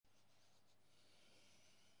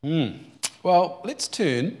Well, let's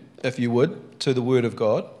turn, if you would, to the Word of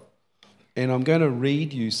God. And I'm going to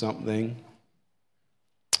read you something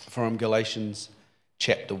from Galatians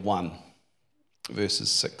chapter 1, verses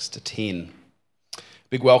 6 to 10.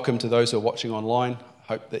 Big welcome to those who are watching online.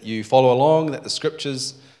 Hope that you follow along, that the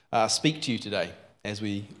Scriptures speak to you today as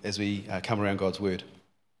we come around God's Word.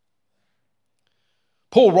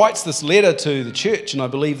 Paul writes this letter to the church, and I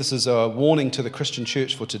believe this is a warning to the Christian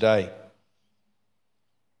church for today.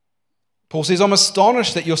 Paul says, I'm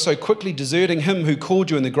astonished that you're so quickly deserting him who called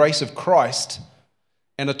you in the grace of Christ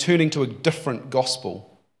and are turning to a different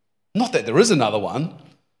gospel. Not that there is another one,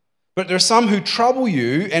 but there are some who trouble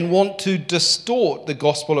you and want to distort the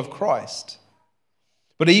gospel of Christ.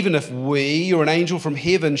 But even if we or an angel from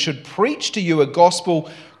heaven should preach to you a gospel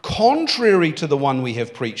contrary to the one we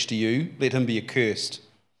have preached to you, let him be accursed.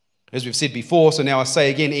 As we've said before, so now I say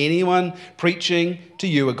again, anyone preaching to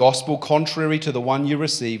you a gospel contrary to the one you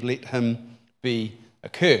received, let him be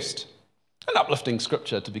accursed. An uplifting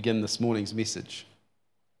scripture to begin this morning's message.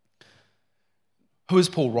 Who is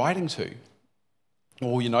Paul writing to?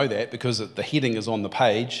 Well, you know that because the heading is on the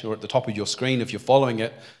page or at the top of your screen if you're following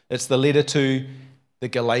it. It's the letter to the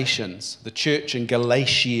Galatians, the church in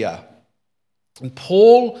Galatia. And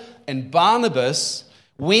Paul and Barnabas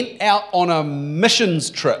went out on a missions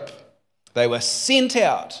trip. They were sent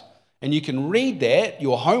out. And you can read that.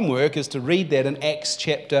 Your homework is to read that in Acts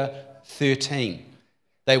chapter 13.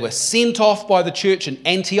 They were sent off by the church in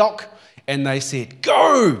Antioch and they said,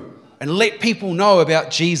 go and let people know about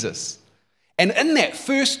Jesus. And in that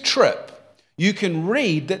first trip, you can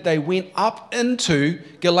read that they went up into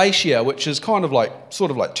Galatia, which is sort of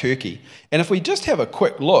like Turkey. And if we just have a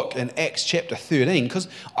quick look in Acts chapter 13, because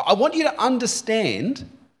I want you to understand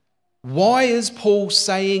why is Paul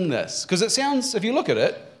saying this? Because it sounds, if you look at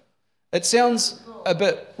it, it sounds a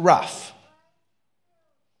bit rough.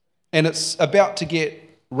 And it's about to get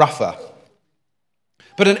rougher.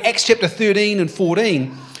 But in Acts chapter 13 and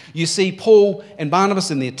 14, you see Paul and Barnabas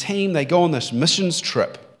and their team, they go on this missions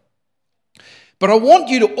trip. But I want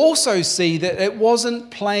you to also see that it wasn't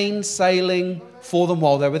plain sailing for them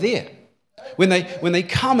while they were there. When they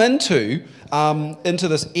come into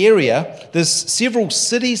this area, there's several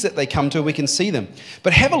cities that they come to, we can see them.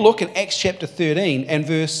 But have a look in Acts chapter 13 and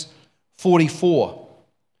verse 44.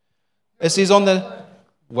 It says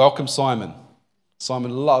welcome Simon.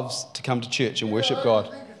 Simon loves to come to church and worship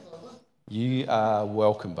God. You are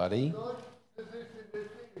welcome, buddy.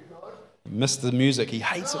 He missed the music. He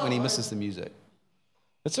hates it when he misses the music.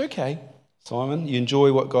 It's okay, Simon. You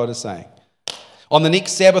enjoy what God is saying. On the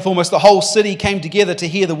next Sabbath, almost the whole city came together to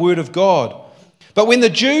hear the word of God. But when the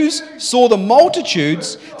Jews saw the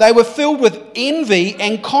multitudes, they were filled with envy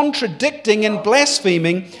and contradicting and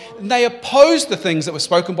blaspheming, and they opposed the things that were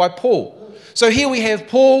spoken by Paul. So here we have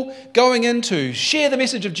Paul going in to share the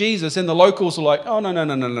message of Jesus, and the locals are like, oh,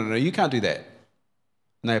 no, you can't do that.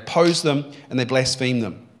 And they oppose them and they blaspheme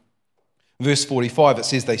them. Verse 45, it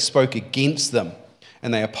says they spoke against them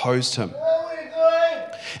and they opposed him.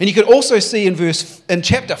 And you could also see in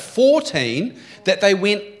chapter 14 that they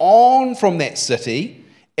went on from that city,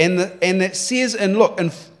 and that says, and look,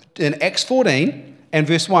 in Acts 14 and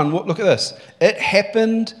verse 1, look at this. It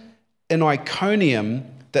happened in Iconium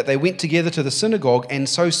that they went together to the synagogue, and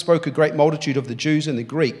so spoke a great multitude of the Jews and the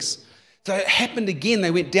Greeks. So it happened again.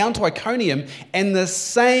 They went down to Iconium, and the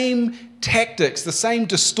same tactics, the same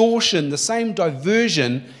distortion, the same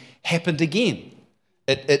diversion happened again.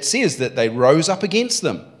 It says that they rose up against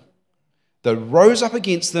them. They rose up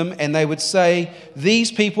against them and they would say,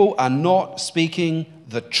 these people are not speaking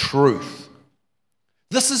the truth.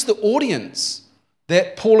 This is the audience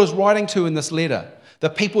that Paul is writing to in this letter. The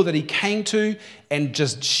people that he came to and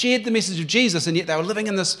just shared the message of Jesus, and yet they were living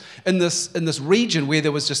in this region where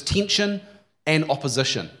there was just tension and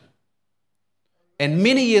opposition. And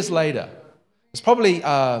many years later, it's probably,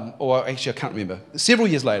 or actually I can't remember, several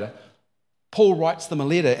years later, Paul writes them a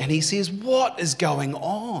letter and he says, what is going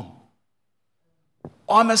on?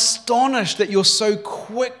 I'm astonished that you're so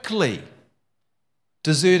quickly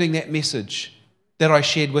deserting that message that I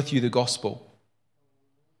shared with you, the gospel.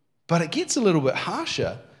 But it gets a little bit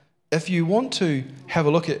harsher. If you want to have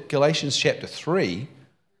a look at Galatians chapter 3,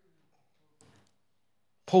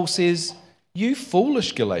 Paul says, you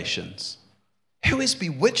foolish Galatians, who has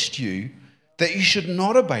bewitched you that you should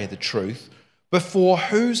not obey the truth, before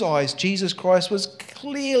whose eyes Jesus Christ was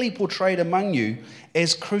clearly portrayed among you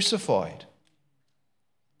as crucified?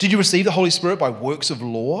 Did you receive the Holy Spirit by works of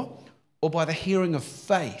law or by the hearing of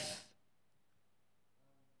faith?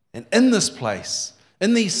 And in this place,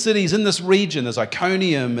 In these cities, in this region, there's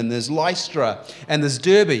Iconium and there's Lystra and there's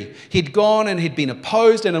Derbe. He'd gone and he'd been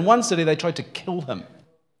opposed, and in one city they tried to kill him.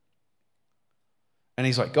 And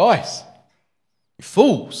he's like, guys, you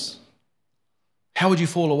fools. How would you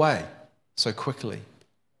fall away so quickly?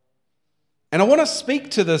 And I want to speak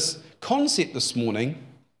to this concept this morning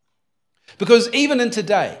because even in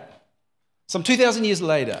today, some 2,000 years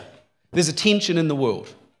later, there's a tension in the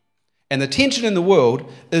world. And the tension in the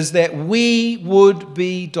world is that we would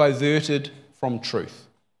be diverted from truth.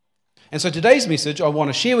 And so today's message I want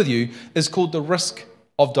to share with you is called the risk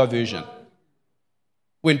of diversion.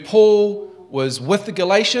 When Paul was with the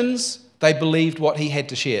Galatians, they believed what he had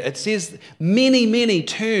to share. It says many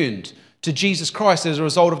turned to Jesus Christ as a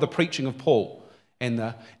result of the preaching of Paul and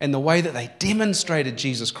the way that they demonstrated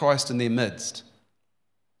Jesus Christ in their midst.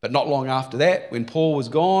 But not long after that, when Paul was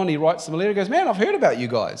gone, he writes them a letter and goes, man, I've heard about you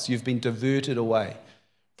guys. You've been diverted away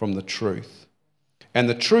from the truth. And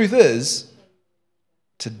the truth is,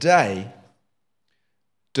 today,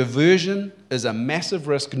 diversion is a massive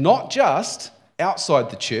risk, not just outside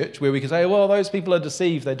the church, where we can say, well, those people are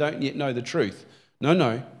deceived, they don't yet know the truth.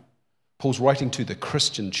 No. Paul's writing to the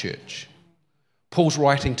Christian church. Paul's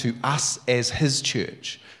writing to us as his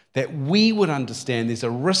church, that we would understand there's a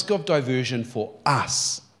risk of diversion for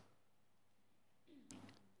us.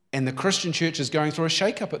 And the Christian church is going through a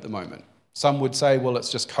shake-up at the moment. Some would say, well, it's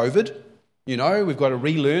just COVID. We've got to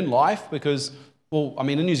relearn life because, in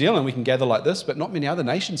New Zealand we can gather like this, but not many other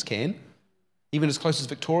nations can. Even as close as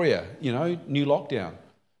Victoria, new lockdown.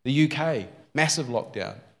 The UK, massive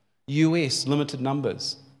lockdown. US, limited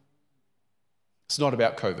numbers. It's not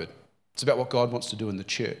about COVID. It's about what God wants to do in the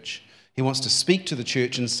church. He wants to speak to the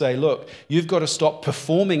church and say, look, you've got to stop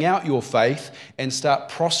performing out your faith and start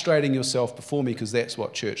prostrating yourself before me, because that's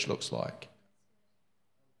what church looks like.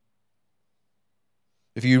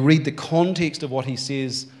 If you read the context of what he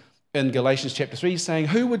says in Galatians chapter 3, he's saying,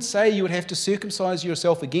 who would say you would have to circumcise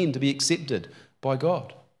yourself again to be accepted by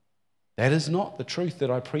God? That is not the truth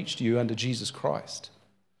that I preach to you under Jesus Christ.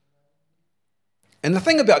 And the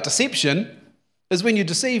thing about deception is when you're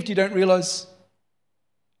deceived, you don't realize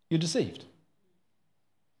you're deceived.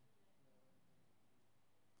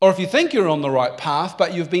 Or if you think you're on the right path,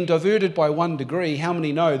 but you've been diverted by 1 degree, how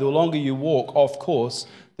many know the longer you walk off course,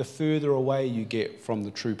 the further away you get from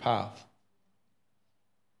the true path?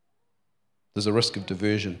 There's a risk of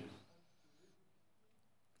diversion.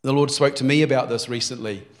 The Lord spoke to me about this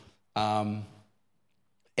recently. As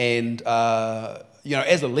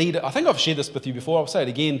a leader, I think I've shared this with you before, I'll say it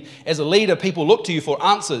again. As a leader, people look to you for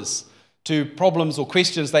answers to problems or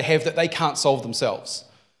questions they have that they can't solve themselves.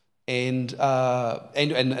 And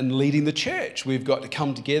leading the church, we've got to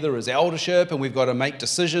come together as eldership, and we've got to make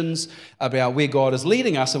decisions about where God is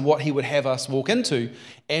leading us and what he would have us walk into.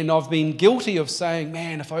 And I've been guilty of saying,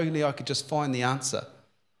 man, if only I could just find the answer.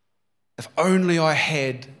 If only I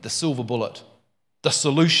had the silver bullet, the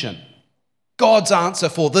solution, God's answer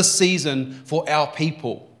for this season for our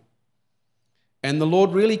people. And the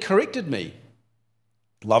Lord really corrected me,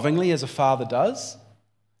 lovingly as a father does.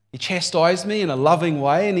 He chastised me in a loving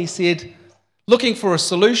way, and he said, looking for a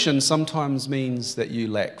solution sometimes means that you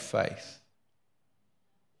lack faith.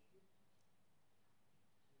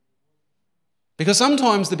 Because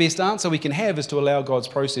sometimes the best answer we can have is to allow God's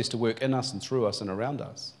process to work in us and through us and around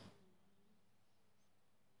us.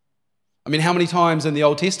 How many times in the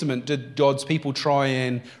Old Testament did God's people try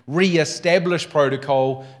and re-establish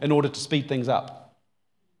protocol in order to speed things up?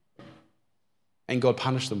 And God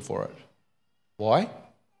punished them for it. Why?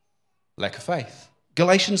 Lack of faith.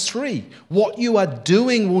 Galatians 3, what you are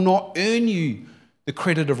doing will not earn you the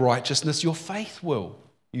credit of righteousness, your faith will.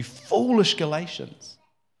 You foolish Galatians.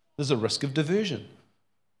 There's a risk of diversion.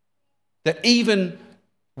 That even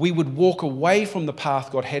we would walk away from the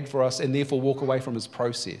path God had for us and therefore walk away from his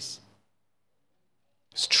process.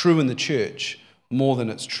 It's true in the church more than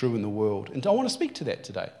it's true in the world. And I want to speak to that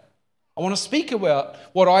today. I want to speak about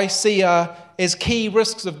what I see as key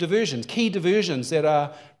risks of diversions, key diversions that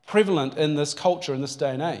are prevalent in this culture in this day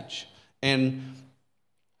and age. And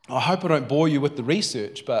I hope I don't bore you with the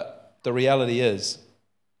research, but the reality is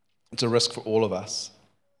it's a risk for all of us.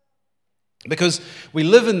 Because we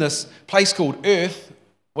live in this place called earth,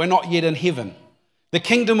 we're not yet in heaven. The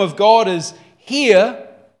kingdom of God is here,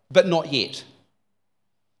 but not yet.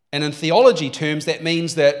 And in theology terms, that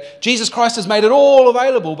means that Jesus Christ has made it all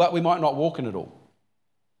available, but we might not walk in it all.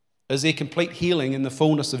 Is there complete healing in the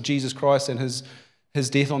fullness of Jesus Christ and his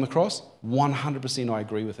death on the cross? 100% I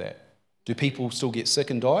agree with that. Do people still get sick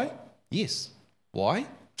and die? Yes. Why?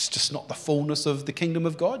 It's just not the fullness of the kingdom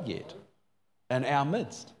of God yet in our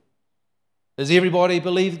midst. Does everybody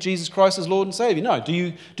believe Jesus Christ is Lord and Savior? No. Do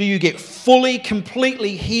you get fully,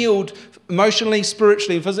 completely healed emotionally,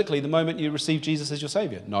 spiritually, and physically the moment you receive Jesus as your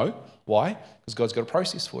Savior? No. Why? Because God's got a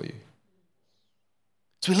process for you.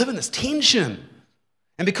 So we live in this tension.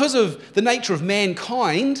 And because of the nature of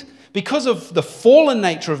mankind, because of the fallen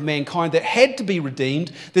nature of mankind that had to be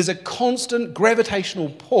redeemed, there's a constant gravitational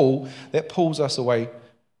pull that pulls us away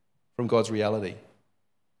from God's reality.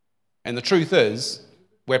 And the truth is,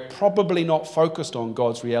 we're probably not focused on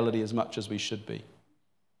God's reality as much as we should be.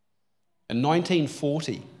 In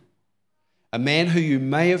 1940, a man who you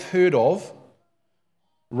may have heard of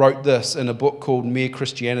wrote this in a book called Mere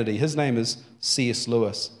Christianity. His name is C.S.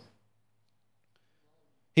 Lewis.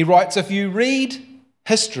 He writes, if you read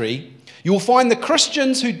history, you'll find the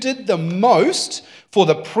Christians who did the most for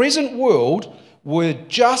the present world were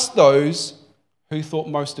just those who thought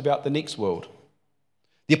most about the next world.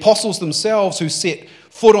 The apostles themselves who set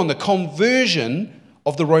foot on the conversion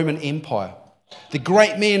of the Roman Empire. The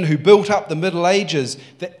great men who built up the Middle Ages,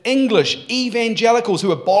 the English evangelicals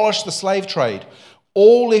who abolished the slave trade,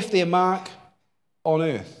 all left their mark on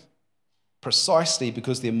earth precisely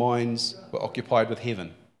because their minds were occupied with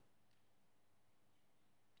heaven.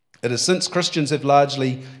 It is since Christians have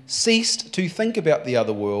largely ceased to think about the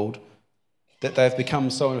other world that they have become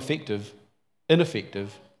so ineffective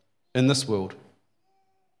in this world.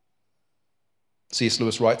 C.S.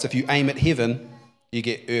 Lewis writes, if you aim at heaven, you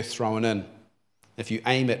get earth thrown in. If you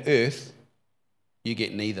aim at earth, you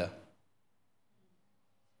get neither.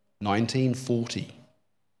 1940,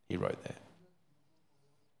 he wrote that.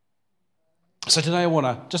 So today I want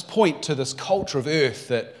to just point to this culture of earth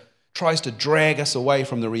that tries to drag us away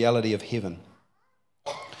from the reality of heaven.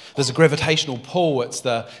 There's a gravitational pull. It's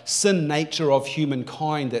the sin nature of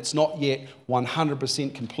humankind that's not yet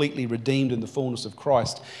 100% completely redeemed in the fullness of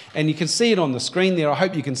Christ. And you can see it on the screen there. I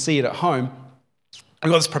hope you can see it at home.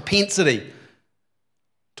 We've got this propensity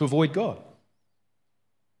to avoid God.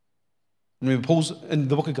 Remember, Paul's, in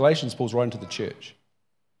the book of Galatians, Paul's writing to the church.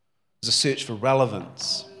 There's a search for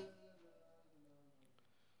relevance,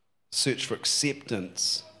 search for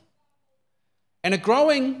acceptance, and a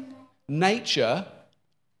growing nature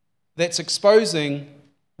that's exposing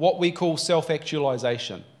what we call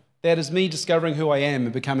self-actualisation. That is me discovering who I am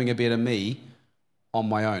and becoming a better me on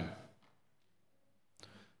my own.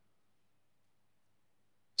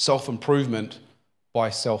 Self-improvement by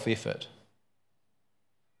self-effort.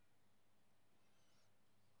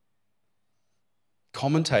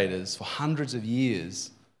 Commentators for hundreds of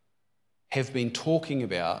years have been talking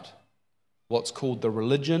about what's called the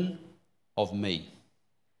religion of me.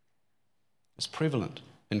 It's prevalent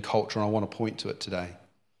in culture, and I want to point to it today.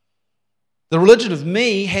 The religion of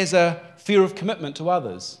me has a fear of commitment to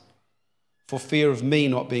others, for fear of me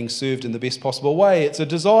not being served in the best possible way. It's a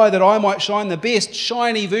desire that I might shine the best,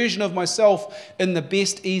 shiny version of myself in the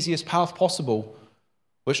best, easiest path possible,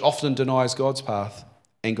 which often denies God's path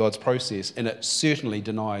and God's process, and it certainly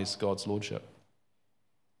denies God's lordship.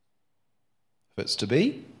 If it's to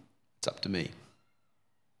be, it's up to me.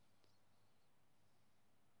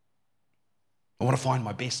 I want to find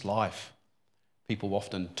my best life. People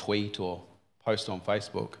often tweet or post on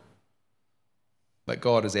Facebook. But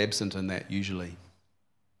God is absent in that usually.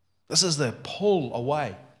 This is the pull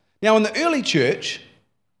away. Now, in the early church,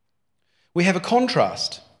 we have a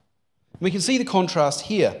contrast. We can see the contrast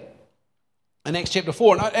here in Acts chapter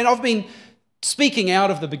 4. And I've been speaking out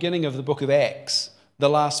of the beginning of the book of Acts the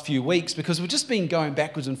last few weeks because we've just been going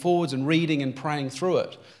backwards and forwards and reading and praying through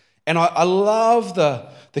it. And I love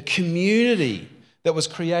the community that was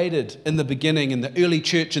created in the beginning in the early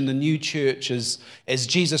church and the new church as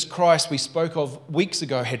Jesus Christ, we spoke of weeks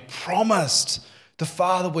ago, had promised the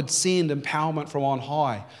Father would send empowerment from on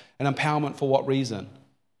high. And empowerment for what reason?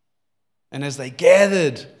 And as they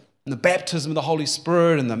gathered in the baptism of the Holy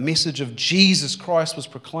Spirit and the message of Jesus Christ was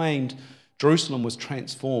proclaimed, Jerusalem was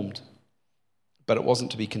transformed. But it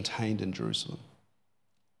wasn't to be contained in Jerusalem.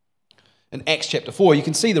 In Acts chapter 4, you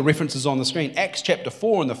can see the references on the screen. Acts chapter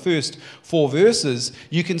 4, in the first 4 verses,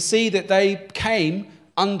 you can see that they came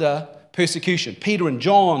under persecution. Peter and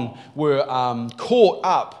John were caught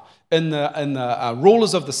up in the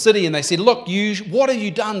rulers of the city, and they said, look, what have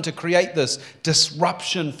you done to create this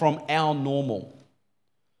disruption from our normal?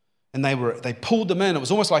 And they pulled them in. It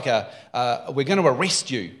was almost like we're going to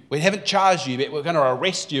arrest you. We haven't charged you, but we're going to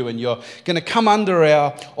arrest you, and you're going to come under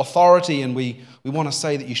our authority, and we want to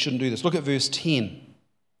say that you shouldn't do this. Look at verse 10.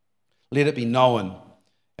 Let it be known,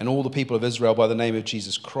 and all the people of Israel, by the name of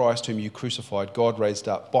Jesus Christ, whom you crucified, God raised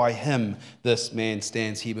up. By him, this man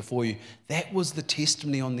stands here before you. That was the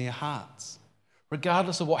testimony on their hearts.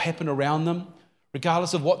 Regardless of what happened around them,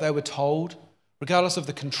 regardless of what they were told, regardless of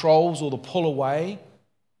the controls or the pull away.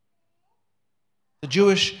 The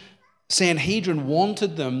Jewish Sanhedrin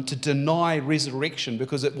wanted them to deny resurrection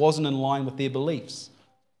because it wasn't in line with their beliefs.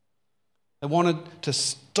 They wanted to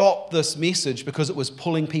stop this message because it was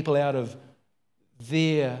pulling people out of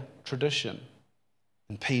their tradition.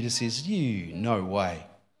 And Peter says, no way.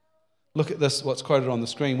 Look at this, what's quoted on the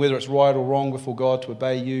screen. Whether it's right or wrong before God to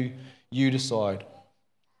obey you, you decide.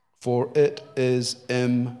 For it is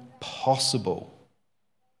impossible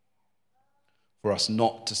for us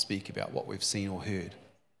not to speak about what we've seen or heard.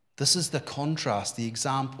 This is the contrast, the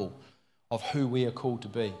example of who we are called to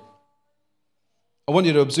be. I want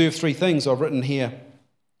you to observe three things I've written here.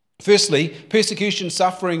 Firstly, persecution,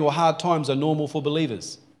 suffering, or hard times are normal for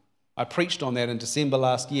believers. I preached on that in December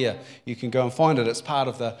last year. You can go and find it. It's part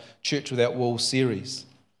of the Church Without Walls series.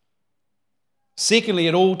 Secondly,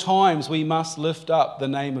 at all times we must lift up the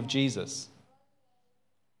name of Jesus.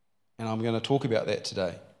 And I'm going to talk about that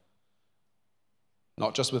today.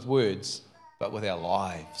 Not just with words, but with our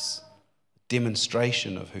lives.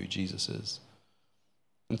 Demonstration of who Jesus is.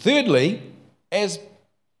 And thirdly, as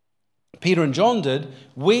Peter and John did,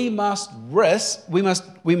 we must resist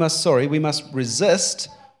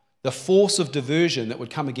the force of diversion that would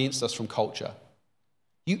come against us from culture.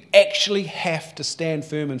 You actually have to stand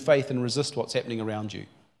firm in faith and resist what's happening around you.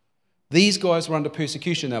 These guys were under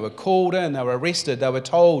persecution. They were called in, they were arrested, they were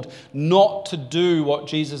told not to do what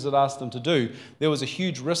Jesus had asked them to do. There was a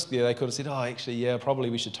huge risk there. They could have said, probably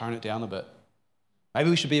we should tone it down a bit. Maybe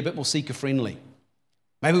we should be a bit more seeker-friendly.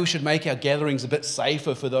 Maybe we should make our gatherings a bit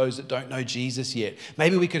safer for those that don't know Jesus yet.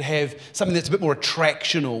 Maybe we could have something that's a bit more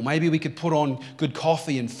attractional. Maybe we could put on good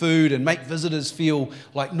coffee and food and make visitors feel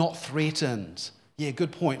like not threatened. Yeah,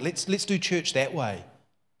 good point. Let's do church that way.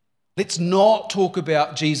 Let's not talk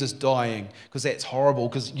about Jesus dying because that's horrible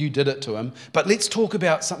because you did it to him. But let's talk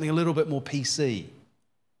about something a little bit more PC.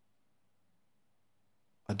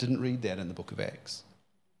 I didn't read that in the book of Acts.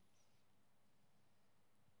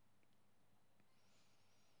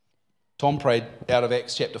 Tom prayed out of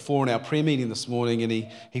Acts chapter 4 in our prayer meeting this morning, and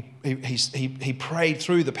he prayed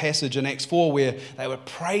through the passage in Acts 4 where they were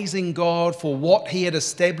praising God for what he had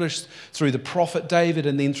established through the prophet David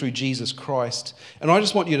and then through Jesus Christ. And I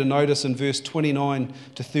just want you to notice in verse 29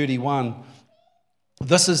 to 31,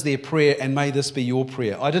 this is their prayer, and may this be your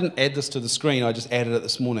prayer. I didn't add this to the screen, I just added it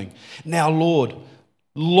this morning. Now, Lord,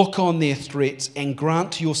 look on their threats and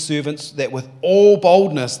grant to your servants that with all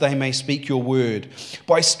boldness they may speak your word.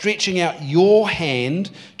 By stretching out your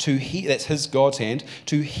hand to heal, that's God's hand,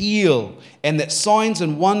 to heal, and that signs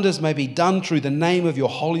and wonders may be done through the name of your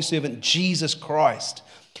holy servant Jesus Christ.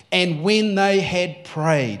 And when they had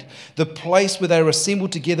prayed, the place where they were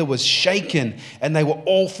assembled together was shaken, and they were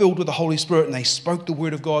all filled with the Holy Spirit, and they spoke the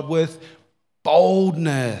word of God with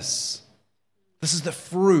boldness. This is the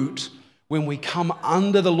fruit when we come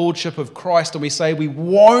under the lordship of Christ and we say we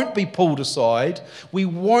won't be pulled aside, we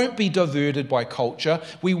won't be diverted by culture,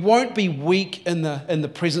 we won't be weak in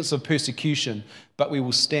the presence of persecution, but we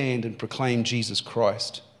will stand and proclaim Jesus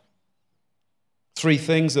Christ. Three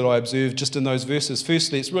things that I observed just in those verses.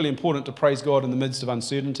 Firstly, it's really important to praise God in the midst of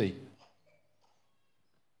uncertainty.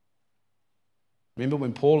 Remember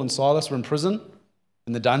when Paul and Silas were in prison,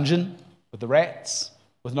 in the dungeon, with the rats,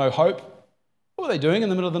 with no hope? What were they doing in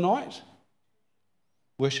the middle of the night?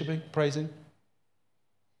 Worshipping, praising.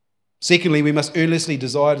 Secondly, we must earnestly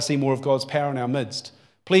desire to see more of God's power in our midst.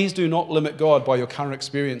 Please do not limit God by your current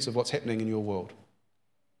experience of what's happening in your world.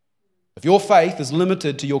 If your faith is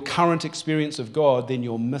limited to your current experience of God, then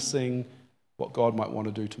you're missing what God might want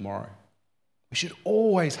to do tomorrow. We should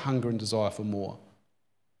always hunger and desire for more.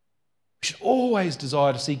 We should always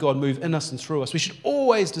desire to see God move in us and through us. We should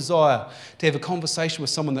always desire to have a conversation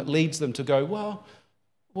with someone that leads them to go, well,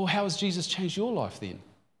 how has Jesus changed your life then?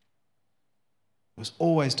 We must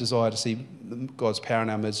always desire to see God's power in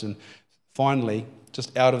our midst. And finally,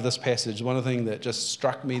 just out of this passage, one of the things that just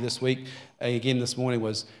struck me this week, again this morning,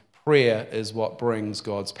 was prayer is what brings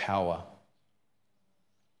God's power.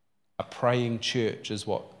 A praying church is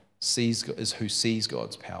who sees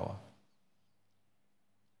God's power.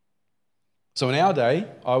 So in our day,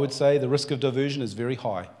 I would say the risk of diversion is very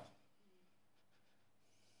high.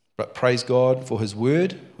 But praise God for his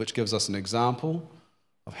word, which gives us an example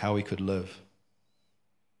of how we could live.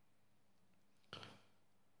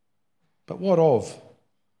 But what of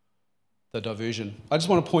the diversion? I just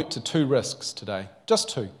want to point to two risks today, just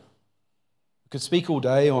two. We could speak all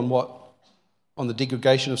day on the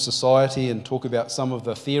degradation of society and talk about some of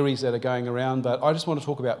the theories that are going around, but I just want to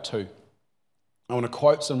talk about two. I want to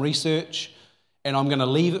quote some research, and I'm going to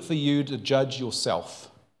leave it for you to judge yourself.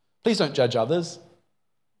 Please don't judge others.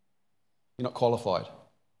 You're not qualified.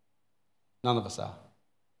 None of us are.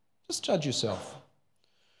 Just judge yourself.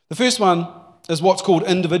 The first one is what's called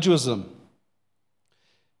individualism.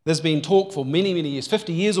 There's been talk for many, many years,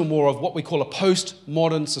 50 years or more, of what we call a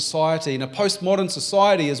postmodern society. And a postmodern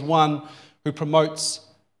society is one who promotes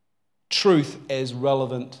truth as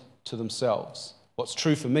relevant to themselves. What's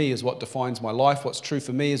true for me is what defines my life. What's true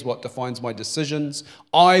for me is what defines my decisions.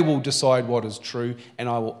 I will decide what is true, and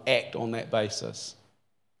I will act on that basis.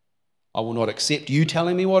 I will not accept you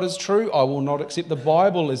telling me what is true. I will not accept the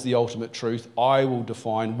Bible as the ultimate truth. I will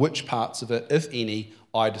define which parts of it, if any,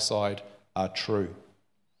 I decide are true.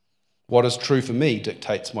 What is true for me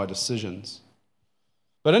dictates my decisions.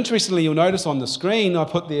 But interestingly, you'll notice on the screen I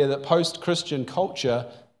put there that post-Christian culture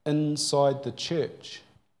inside the church.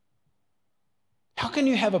 How can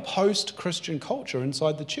you have a post-Christian culture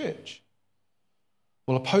inside the church?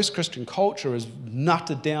 Well, a post-Christian culture is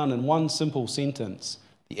nutted down in one simple sentence: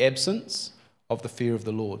 the absence of the fear of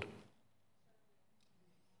the Lord.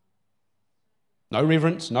 No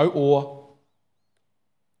reverence, no awe.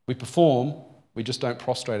 We perform, we just don't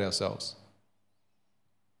prostrate ourselves.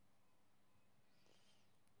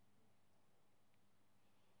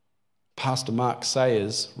 Pastor Mark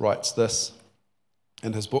Sayers writes this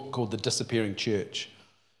in his book called The Disappearing Church.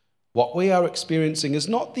 What we are experiencing is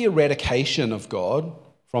not the eradication of God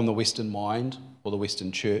from the Western mind or the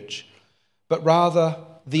Western church, but rather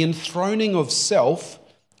the enthroning of self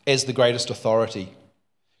as the greatest authority.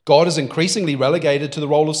 God is increasingly relegated to the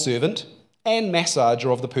role of servant and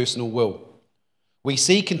massager of the personal will. We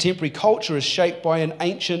see contemporary culture as shaped by an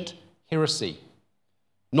ancient heresy,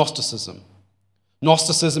 Gnosticism.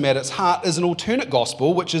 Gnosticism at its heart is an alternate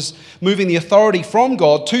gospel, which is moving the authority from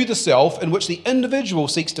God to the self, in which the individual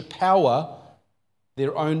seeks to power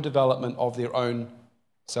their own development of their own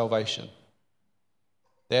salvation.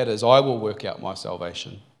 That is, I will work out my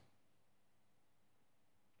salvation.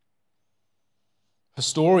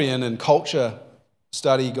 Historian and culture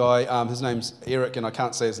study guy, his name's Eric, and I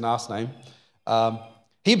can't say his last name,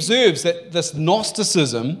 he observes that this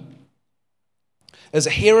Gnosticism is a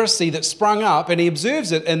heresy that sprung up, and he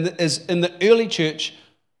observes it in the early church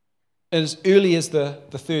as early as the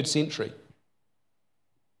 3rd century.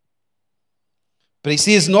 But he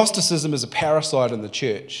says Gnosticism is a parasite in the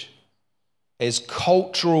church, as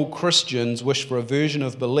cultural Christians wish for a version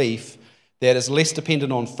of belief that is less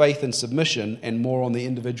dependent on faith and submission and more on the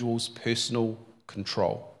individual's personal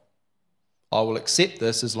control. I will accept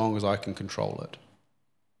this as long as I can control it.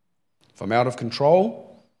 If I'm out of control,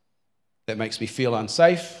 that makes me feel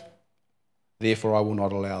unsafe, therefore I will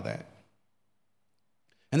not allow that.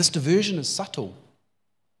 And this diversion is subtle,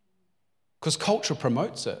 because culture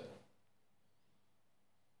promotes it.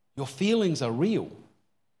 Your feelings are real,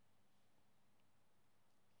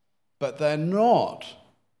 but they're not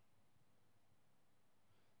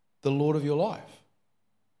the Lord of your life.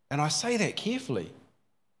 And I say that carefully.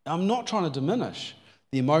 I'm not trying to diminish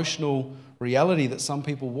the emotional reality that some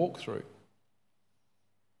people walk through.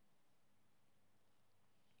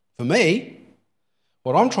 For me,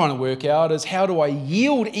 what I'm trying to work out is, how do I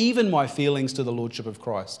yield even my feelings to the Lordship of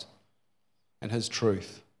Christ and His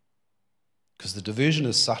truth? Because the diversion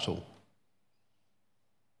is subtle.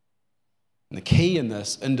 And the key in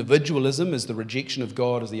this, individualism, is the rejection of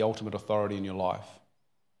God as the ultimate authority in your life.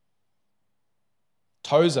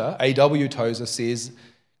 Tozer, A.W. Tozer, says,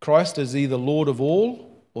 Christ is either Lord of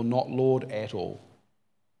all or not Lord at all.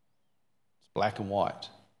 It's black and white.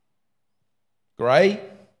 Grey,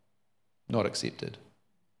 not accepted.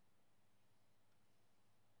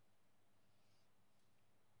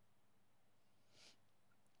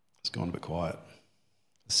 It's gone a bit quiet.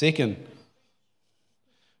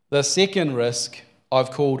 The second risk I've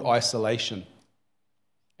called isolation.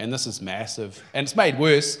 And this is massive. And it's made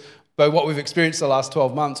worse by what we've experienced the last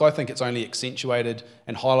 12 months. I think it's only accentuated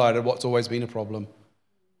and highlighted what's always been a problem,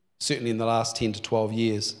 certainly in the last 10 to 12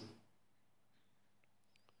 years.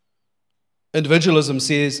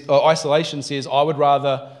 Isolation says, I would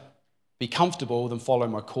rather be comfortable than follow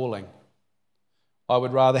my calling. I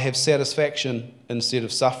would rather have satisfaction instead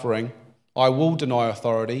of suffering. I will deny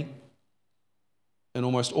authority. In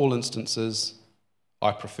almost all instances,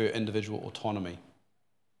 I prefer individual autonomy.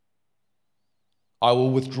 I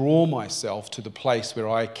will withdraw myself to the place where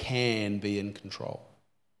I can be in control.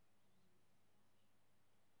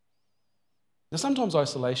 Now, sometimes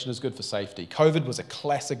isolation is good for safety. COVID was a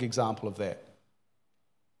classic example of that.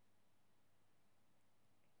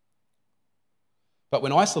 But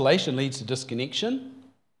when isolation leads to disconnection,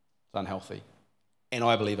 it's unhealthy, and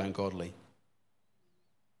I believe ungodly.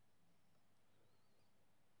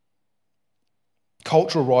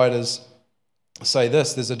 Cultural writers say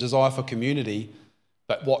this: there's a desire for community,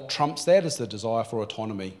 but what trumps that is the desire for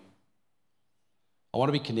autonomy. I want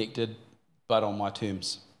to be connected, but on my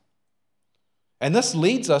terms. And this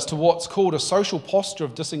leads us to what's called a social posture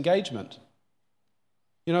of disengagement.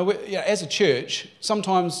 As a church,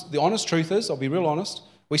 sometimes the honest truth is, I'll be real honest,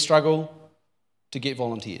 we struggle to get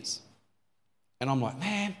volunteers. And I'm like,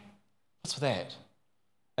 man, what's with that?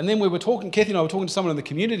 And then Kathy and I were talking to someone in the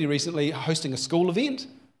community recently hosting a school event.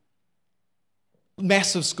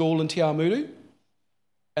 Massive school in Te Awamutu.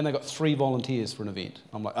 And they got 3 volunteers for an event.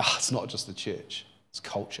 I'm like, it's not just the church, it's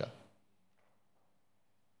culture.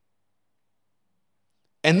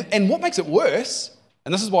 And what makes it worse,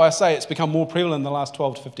 and this is why I say it's become more prevalent in the last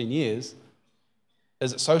 12 to 15 years,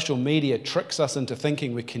 is that social media tricks us into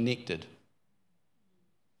thinking we're connected.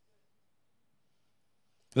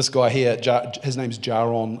 This guy here, his name's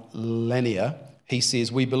Jaron Lanier, he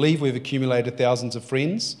says, we believe we've accumulated thousands of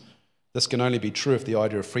friends. This can only be true if the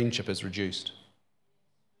idea of friendship is reduced.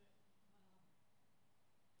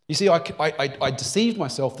 You see, I deceived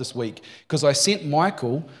myself this week because I sent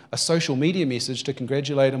Michael a social media message to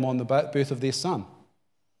congratulate him on the birth of their son.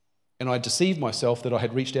 And I deceived myself that I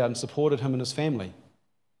had reached out and supported him and his family.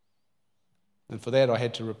 And for that I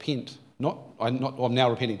had to repent. I'm now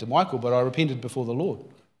repenting to Michael, but I repented before the Lord.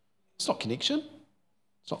 It's not connection.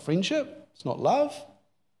 It's not friendship. It's not love.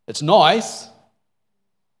 It's nice,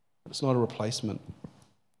 but it's not a replacement.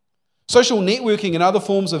 Social networking and other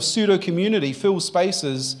forms of pseudo-community fill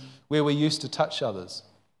spaces where we used to touch others.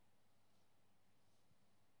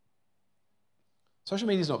 Social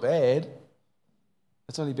media is not bad.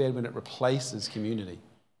 It's only bad when it replaces community.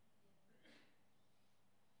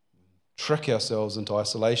 Trick ourselves into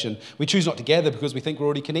isolation. We choose not to gather because we think we're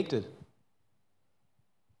already connected.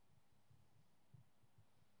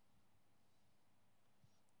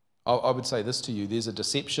 I would say this to you. There's a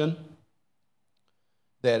deception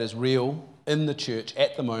that is real in the church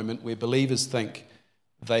at the moment where believers think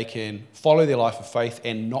they can follow their life of faith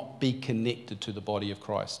and not be connected to the body of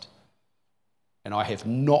Christ. And I have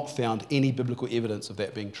not found any biblical evidence of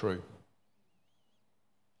that being true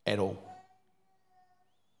at all.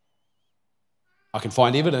 I can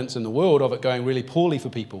find evidence in the world of it going really poorly for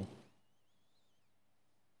people.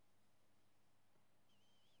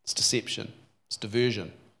 It's deception, it's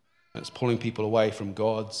diversion, and it's pulling people away from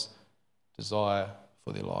God's desire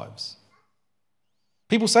for their lives.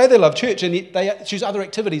 People say they love church and yet they choose other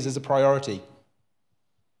activities as a priority.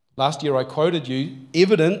 Last year I quoted you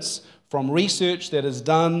evidence from research that is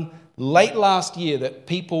done late last year that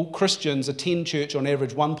Christians attend church on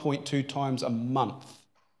average 1.2 times a month.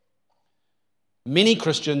 Many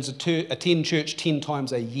Christians attend church 10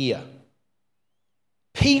 times a year.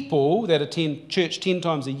 People that attend church 10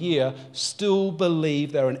 times a year still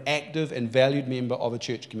believe they're an active and valued member of a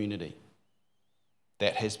church community.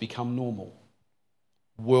 That has become normal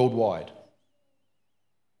worldwide.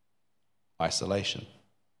 Isolation.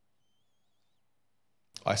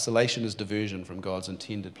 Isolation is diversion from God's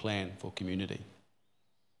intended plan for community.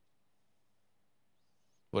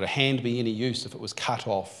 Would a hand be any use if it was cut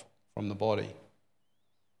off from the body?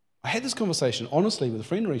 I had this conversation honestly with a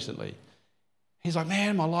friend recently. He's like,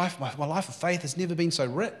 man, my life of faith has never been so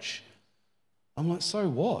rich. I'm like, so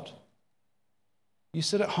what? You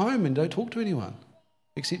sit at home and don't talk to anyone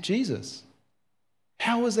except Jesus.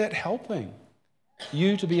 How is that helping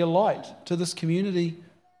you to be a light to this community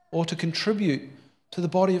or to contribute to the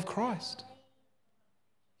body of Christ?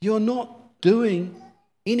 You're not doing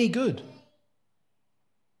any good.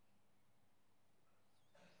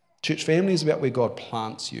 Church family is about where God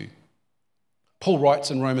plants you. Paul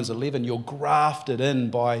writes in Romans 11, you're grafted in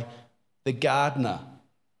by the gardener,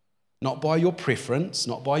 not by your preference,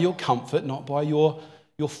 not by your comfort, not by your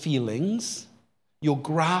feelings. You're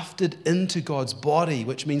grafted into God's body,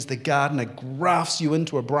 which means the gardener grafts you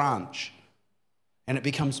into a branch and it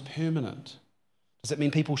becomes permanent. Does that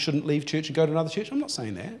mean people shouldn't leave church and go to another church? I'm not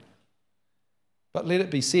saying that. But let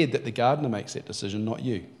it be said that the gardener makes that decision, not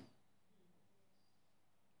you.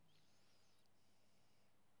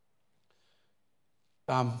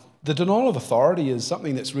 The denial of authority is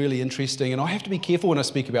something that's really interesting, and I have to be careful when I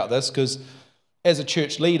speak about this because as a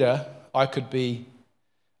church leader, I could be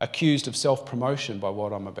accused of self-promotion by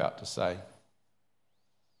what I'm about to say.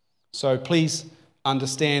 So please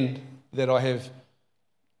understand that I have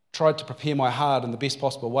tried to prepare my heart in the best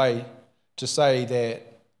possible way to say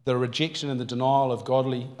that the rejection and the denial of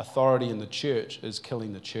godly authority in the church is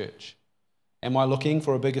killing the church. Am I looking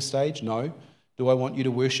for a bigger stage? No. Do I want you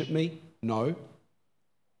to worship me? No.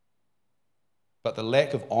 But the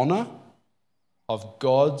lack of honour of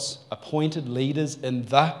God's appointed leaders in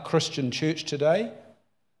the Christian church today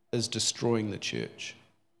is destroying the church.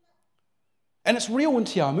 And it's real in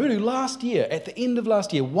Te Aamuru. Last year, at the end of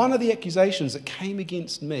last year, one of the accusations that came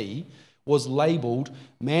against me was labelled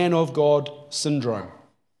man of God syndrome.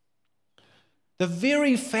 The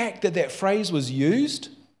very fact that that phrase was used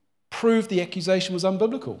proved the accusation was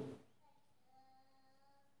unbiblical.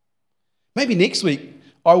 Maybe next week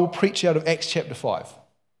I will preach out of Acts chapter 5.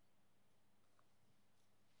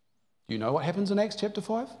 Do you know what happens in Acts chapter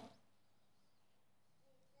 5?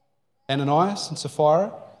 Ananias and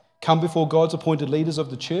Sapphira come before God's appointed leaders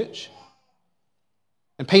of the church.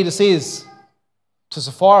 And Peter says to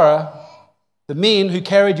Sapphira, the men who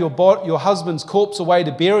carried your husband's corpse away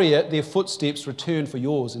to bury it, their footsteps return for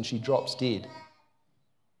yours, and she drops dead.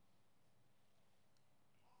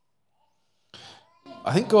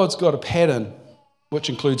 I think God's got a pattern which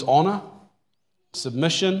includes honour,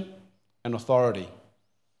 submission, and authority.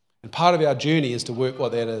 And part of our journey is to work out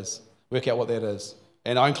what that is.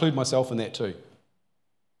 And I include myself in that too.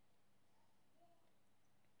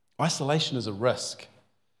 Isolation is a risk,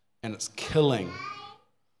 and it's killing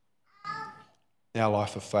our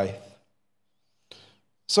life of faith.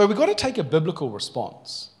 So we've got to take a biblical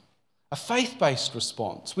response, a faith-based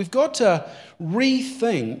response. We've got to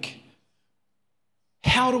rethink,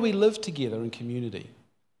 how do we live together in community?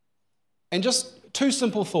 And just two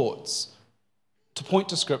simple thoughts to point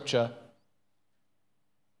to Scripture,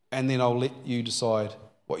 and then I'll let you decide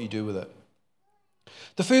what you do with it.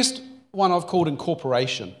 The first one I've called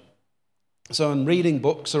incorporation. So in reading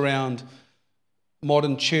books around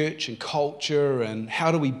modern church and culture and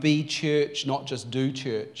how do we be church, not just do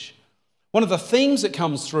church, one of the themes that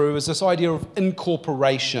comes through is this idea of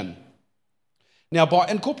incorporation. Now, by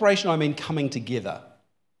incorporation, I mean coming together.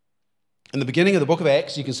 In the beginning of the book of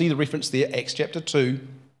Acts, you can see the reference there, Acts chapter 2.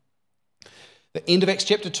 The end of Acts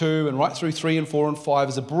chapter 2 and right through 3 and 4 and 5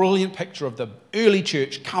 is a brilliant picture of the early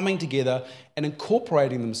church coming together and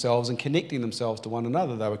incorporating themselves and connecting themselves to one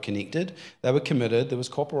another. They were connected, they were committed, there was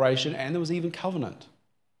cooperation, and there was even covenant.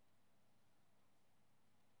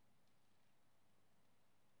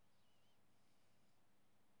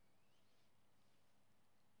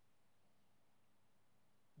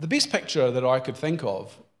 The best picture that I could think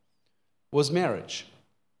of was marriage,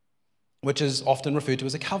 which is often referred to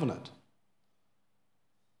as a covenant.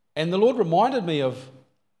 And the Lord reminded me of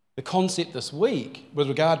the concept this week with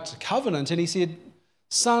regard to covenant, and he said,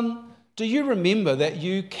 son, do you remember that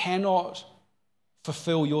you cannot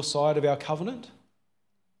fulfill your side of our covenant?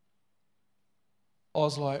 I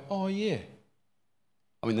was like, oh yeah.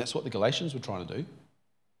 I mean, that's what the Galatians were trying to do.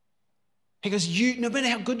 He goes, no matter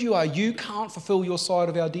how good you are, you can't fulfill your side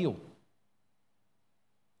of our deal.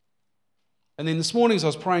 And then this morning as I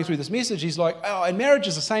was praying through this message, he's like, oh, and marriage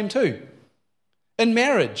is the same too. In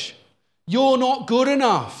marriage, you're not good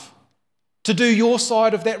enough to do your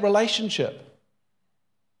side of that relationship.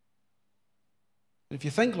 And if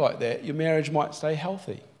you think like that, your marriage might stay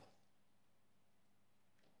healthy.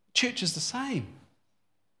 Church is the same.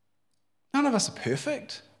 None of us are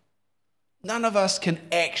perfect. None of us can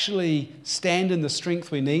actually stand in the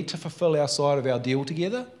strength we need to fulfill our side of our deal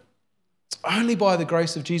together. It's only by the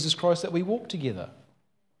grace of Jesus Christ that we walk together.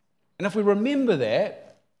 And if we remember that,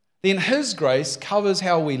 then his grace covers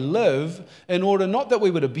how we live in order not that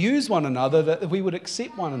we would abuse one another, that we would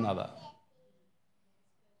accept one another.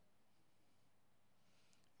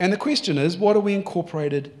 And the question is, what are we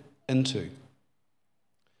incorporated into?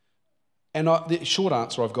 And the short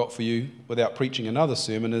answer I've got for you, without preaching another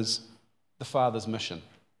sermon, is the Father's mission.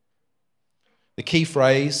 The key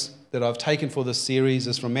phrase that I've taken for this series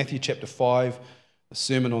is from Matthew chapter 5, the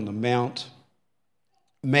Sermon on the Mount.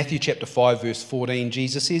 Matthew chapter 5, verse 14,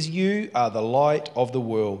 Jesus says, you are the light of the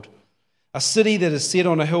world. A city that is set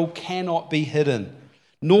on a hill cannot be hidden,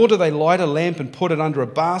 nor do they light a lamp and put it under a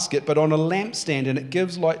basket, but on a lampstand, and it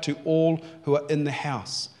gives light to all who are in the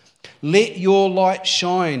house. Let your light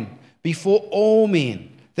shine before all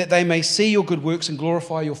men, that they may see your good works and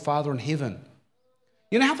glorify your Father in heaven.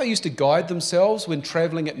 You know how they used to guide themselves when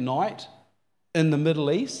traveling at night in the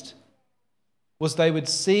Middle East? Was they would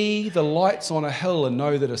see the lights on a hill and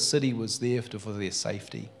know that a city was there for their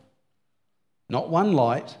safety. Not one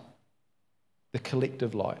light, the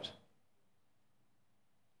collective light.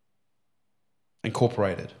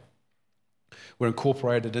 Incorporated. We're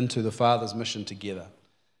incorporated into the Father's mission together.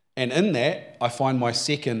 And in that, I find my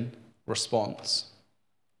second response.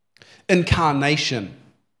 Incarnation.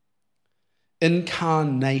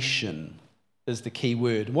 Incarnation is the key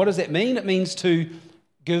word. What does that mean? It means to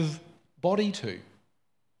give body to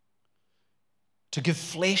give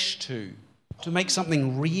flesh to make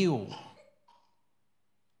something real.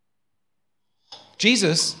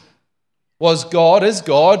 Jesus was God, is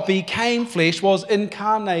God, became flesh, was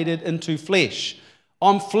incarnated into flesh.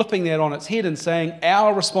 I'm flipping that on its head and saying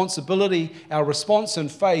our responsibility, our response in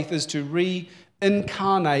faith is to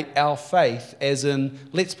reincarnate our faith, as in,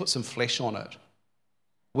 let's put some flesh on it.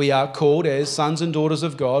 We are called as sons and daughters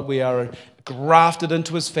of God. We are grafted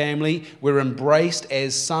into his family. We're embraced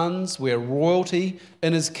as sons. We're royalty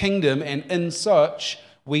in his kingdom, and in such,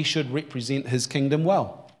 we should represent his kingdom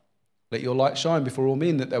well. Let your light shine before all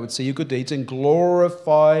men, that they would see your good deeds and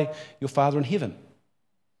glorify your Father in heaven.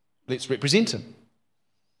 Let's represent him.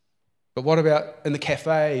 But what about in the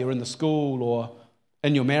cafe or in the school or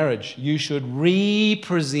in your marriage? You should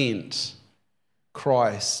represent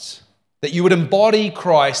Christ, that you would embody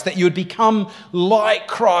Christ, that you would become like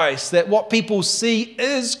Christ, that what people see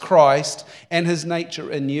is Christ and his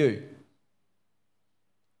nature in you.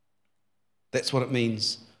 That's what it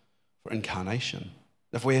means for incarnation.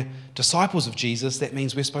 If we're disciples of Jesus, that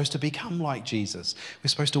means we're supposed to become like Jesus. We're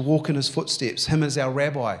supposed to walk in his footsteps, him as our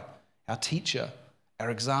rabbi, our teacher, our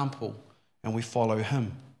example, and we follow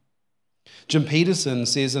him. Jim Peterson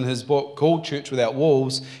says in his book called Church Without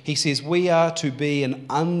Walls, he says, we are to be an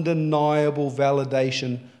undeniable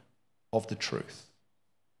validation of the truth.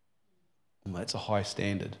 Well, that's a high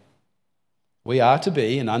standard. We are to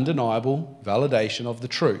be an undeniable validation of the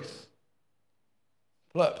truth.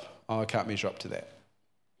 Flip. Oh, I can't measure up to that.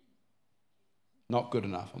 Not good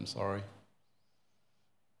enough, I'm sorry.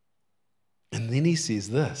 And then he says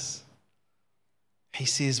this. He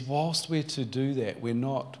says, whilst we're to do that, we're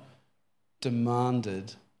not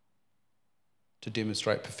demanded to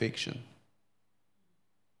demonstrate perfection.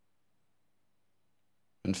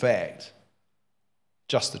 In fact,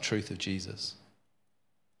 just the truth of Jesus.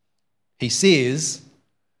 He says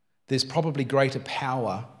there's probably greater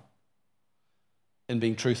power in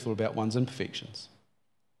being truthful about one's imperfections.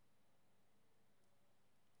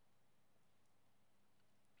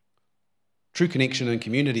 True connection and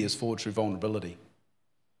community is forged through vulnerability.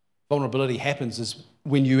 Vulnerability happens is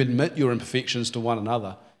when you admit your imperfections to one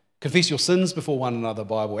another. Confess your sins before one another, the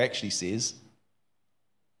Bible actually says.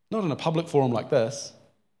 Not in a public forum like this,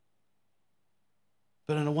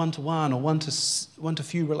 but in a one-to-one or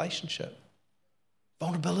one-to-few relationship.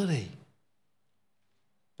 Vulnerability.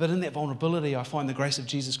 But in that vulnerability, I find the grace of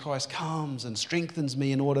Jesus Christ comes and strengthens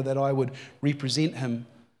me in order that I would represent him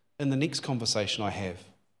in the next conversation I have.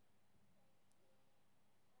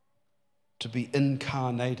 To be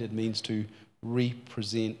incarnated means to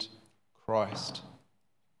represent Christ.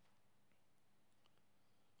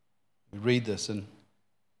 We read this in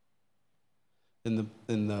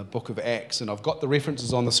the book of Acts, and I've got the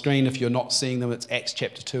references on the screen. If you're not seeing them, it's Acts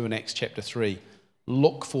chapter 2 and Acts chapter 3.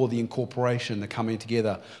 Look for the incorporation, the coming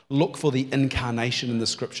together. Look for the incarnation in the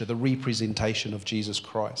scripture, the representation of Jesus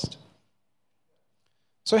Christ.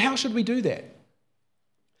 So how should we do that?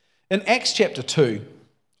 In Acts chapter 2,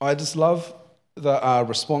 I just love the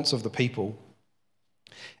response of the people.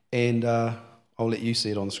 And I'll let you see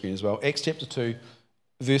it on the screen as well. Acts chapter 2,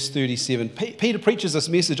 verse 37. Peter preaches this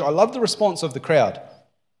message. I love the response of the crowd.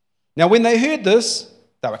 Now, when they heard this,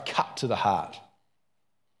 they were cut to the heart.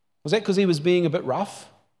 Was that because he was being a bit rough,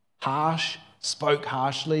 harsh, spoke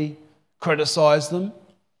harshly, criticized them?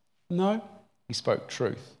 No, he spoke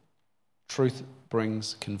truth. Truth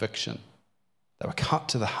brings conviction. They were cut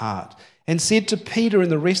to the heart and said to Peter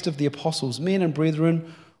and the rest of the apostles, men and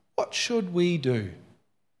brethren, what should we do?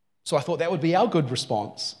 So I thought that would be our good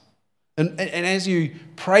response. And as you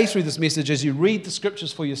pray through this message, as you read the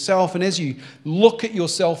scriptures for yourself, and as you look at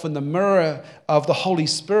yourself in the mirror of the Holy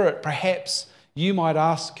Spirit, perhaps you might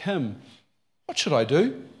ask him, what should I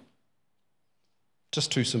do?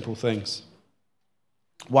 Just two simple things.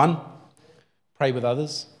 One, pray with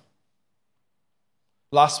others.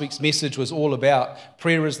 Last week's message was all about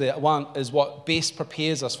prayer is what best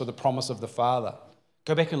prepares us for the promise of the Father.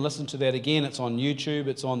 Go back and listen to that again. It's on YouTube.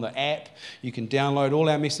 It's on the app. You can download all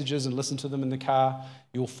our messages and listen to them in the car.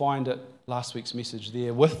 You'll find it, last week's message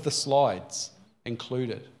there, with the slides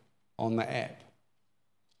included on the app.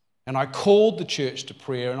 And I called the church to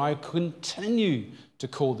prayer, and I continue to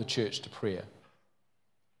call the church to prayer.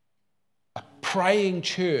 A praying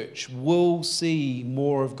church will see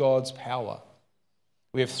more of God's power.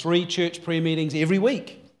 We have 3 church prayer meetings every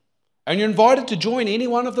week, and you're invited to join any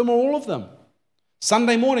one of them or all of them.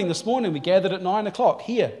 Sunday morning, this morning, we gathered at 9 o'clock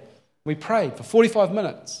here. We prayed for 45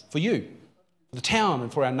 minutes for you, for the town,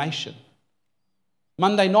 and for our nation.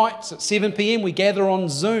 Monday nights at 7 p.m, we gather on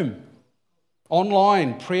Zoom,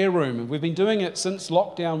 online prayer room, and we've been doing it since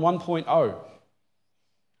lockdown 1.0.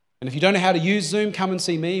 And if you don't know how to use Zoom, come and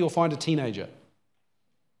see me or find a teenager.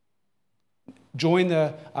 Join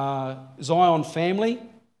the Zion family.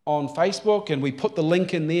 on Facebook, and we put the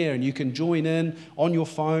link in there, and you can join in on your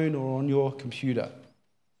phone or on your computer.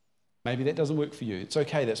 Maybe that doesn't work for you. It's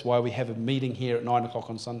okay. That's why we have a meeting here at 9 o'clock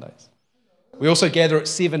on Sundays. We also gather at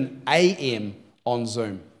 7 a.m. on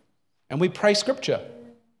Zoom, and we pray scripture.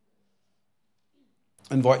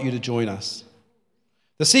 Invite you to join us.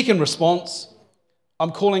 The second response,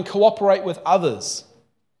 I'm calling cooperate with others.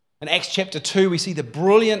 In Acts chapter 2, we see the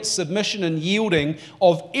brilliant submission and yielding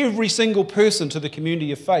of every single person to the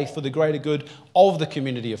community of faith for the greater good of the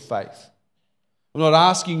community of faith. I'm not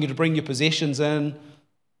asking you to bring your possessions in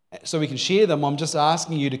so we can share them. I'm just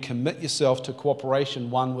asking you to commit yourself to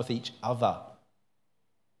cooperation one with each other.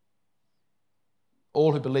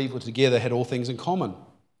 All who believed were together had all things in common.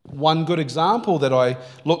 One good example that I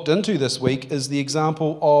looked into this week is the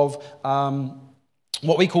example of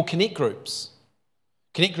what we call connect groups.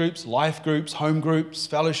 Connect groups, life groups, home groups,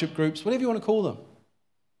 fellowship groups, whatever you want to call them.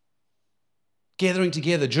 Gathering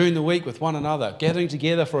together during the week with one another, gathering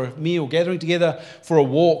together for a meal, gathering together for a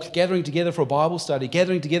walk, gathering together for a Bible study,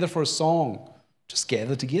 gathering together for a song. Just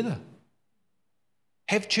gather together.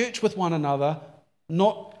 Have church with one another.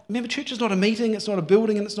 Remember, church is not a meeting, it's not a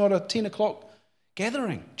building, and it's not a 10 o'clock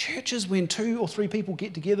gathering. Church is when 2 or 3 people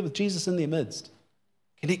get together with Jesus in their midst.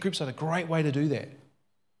 Connect groups are a great way to do that.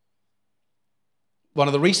 One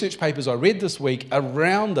of the research papers I read this week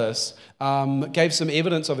around this gave some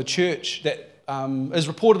evidence of a church that is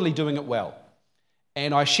reportedly doing it well.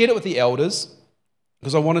 And I shared it with the elders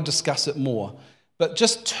because I want to discuss it more. But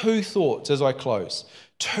just 2 thoughts as I close.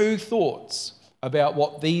 2 thoughts about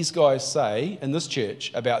what these guys say in this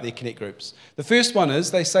church about their connect groups. The first one is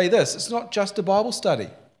they say this: it's not just a Bible study.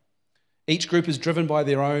 Each group is driven by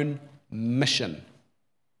their own mission.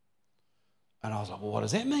 And I was like, well, what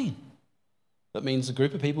does that mean? That means a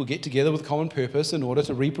group of people get together with common purpose in order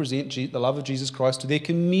to represent the love of Jesus Christ to their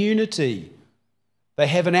community. They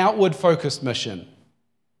have an outward focused mission.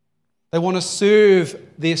 They want to serve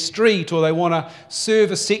their street, or they want to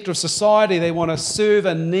serve a sector of society. They want to serve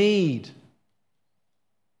a need.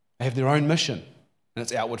 They have their own mission, and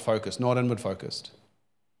it's outward focused, not inward focused.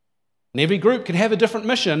 And every group can have a different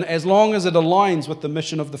mission as long as it aligns with the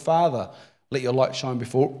mission of the Father. Let your light shine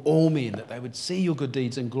before all men, that they would see your good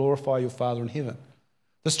deeds and glorify your Father in heaven.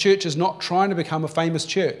 This church is not trying to become a famous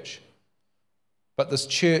church, but this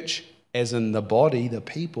church, as in the body, the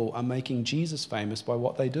people, are making Jesus famous by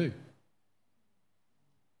what they do.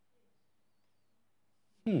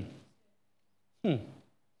 I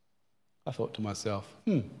thought to myself,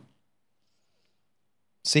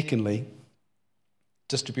 Secondly,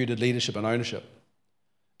 distributed leadership and ownership.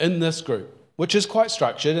 In this group, which is quite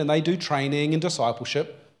structured, and they do training and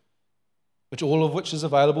discipleship, all of which is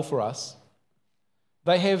available for us.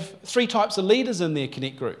 They have 3 types of leaders in their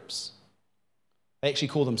connect groups. They actually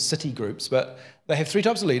call them city groups, but they have 3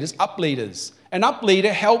 types of leaders. Up leaders. An up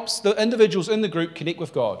leader helps the individuals in the group connect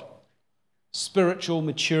with God. Spiritual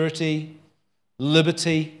maturity,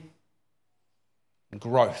 liberty, and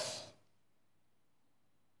growth.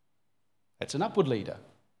 That's an upward leader.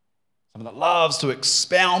 Someone that loves to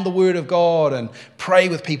expound the word of God and pray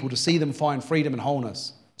with people to see them find freedom and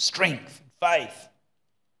wholeness, strength, faith.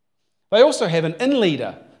 They also have an in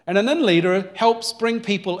leader, and an in leader helps bring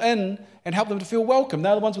people in and help them to feel welcome.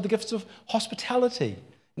 They're the ones with the gifts of hospitality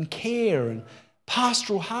and care and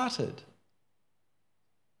pastoral hearted.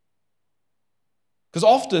 Because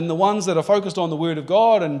often the ones that are focused on the word of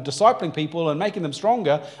God and discipling people and making them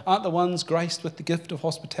stronger aren't the ones graced with the gift of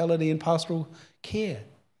hospitality and pastoral care.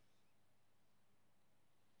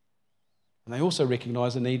 And they also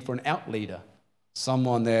recognize the need for an out leader,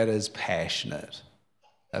 someone that is passionate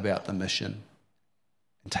about the mission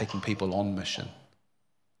and taking people on mission.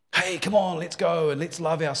 Hey, come on, let's go and let's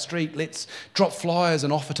love our street. Let's drop flyers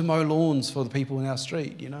and offer to mow lawns for the people in our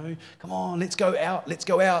street, Come on, let's go out, let's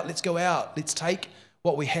go out, let's go out. Let's take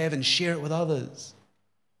what we have and share it with others.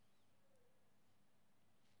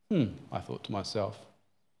 I thought to myself,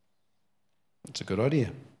 it's a good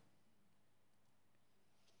idea.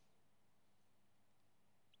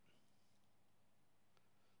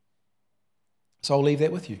 So I'll leave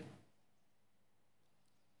that with you.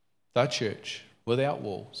 The church without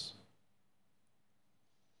walls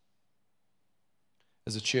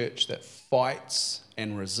is a church that fights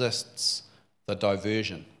and resists the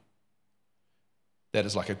diversion that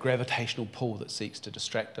is like a gravitational pull that seeks to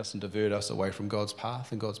distract us and divert us away from God's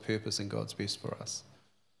path and God's purpose and God's best for us.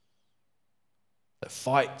 That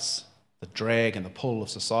fights the drag and the pull of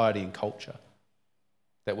society and culture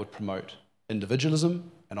that would promote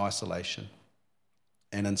individualism and isolation.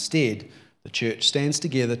 And instead, the church stands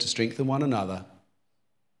together to strengthen one another,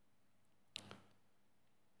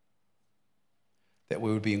 that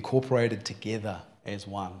we would be incorporated together as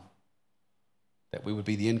one, that we would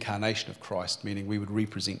be the incarnation of Christ, meaning we would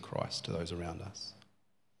represent Christ to those around us.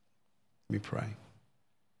 Let me pray.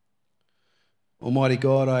 Almighty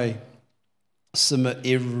God, I submit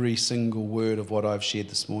every single word of what I've shared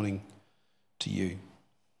this morning to you.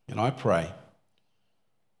 And I pray,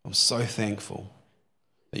 I'm so thankful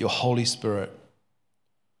that your Holy Spirit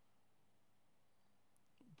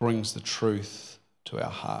brings the truth to our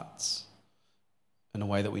hearts in a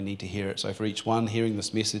way that we need to hear it. So for each one hearing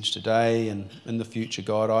this message today and in the future,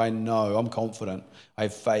 God, I know, I'm confident, I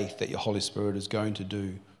have faith that your Holy Spirit is going to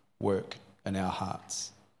do work in our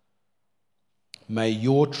hearts. May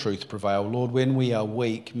your truth prevail. Lord, when we are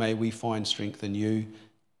weak, may we find strength in you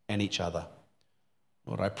and each other.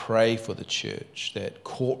 Lord, I pray for the church that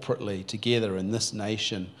corporately, together in this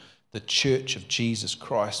nation, the church of Jesus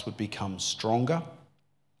Christ would become stronger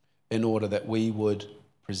in order that we would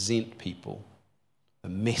present people the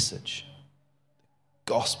message,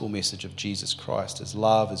 the gospel message of Jesus Christ, his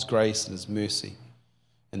love, his grace, and his mercy.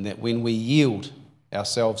 And that when we yield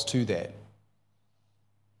ourselves to that,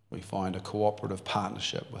 we find a cooperative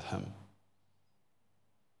partnership with him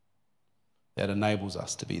that enables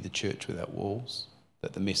us to be the church without walls,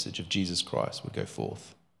 that the message of Jesus Christ would go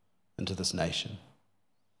forth into this nation.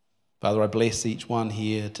 Father, I bless each one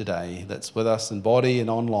here today that's with us in body and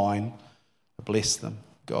online. I bless them,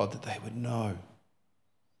 God, that they would know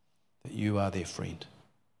that you are their friend,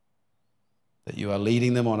 that you are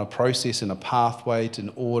leading them on a process and a pathway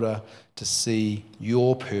in order to see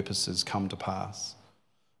your purposes come to pass.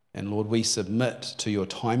 And Lord, we submit to your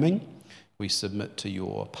timing, we submit to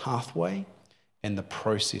your pathway and the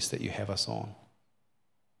process that you have us on,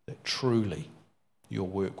 that truly your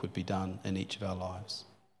work would be done in each of our lives.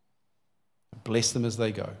 Bless them as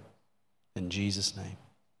they go. In Jesus' name,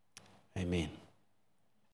 amen.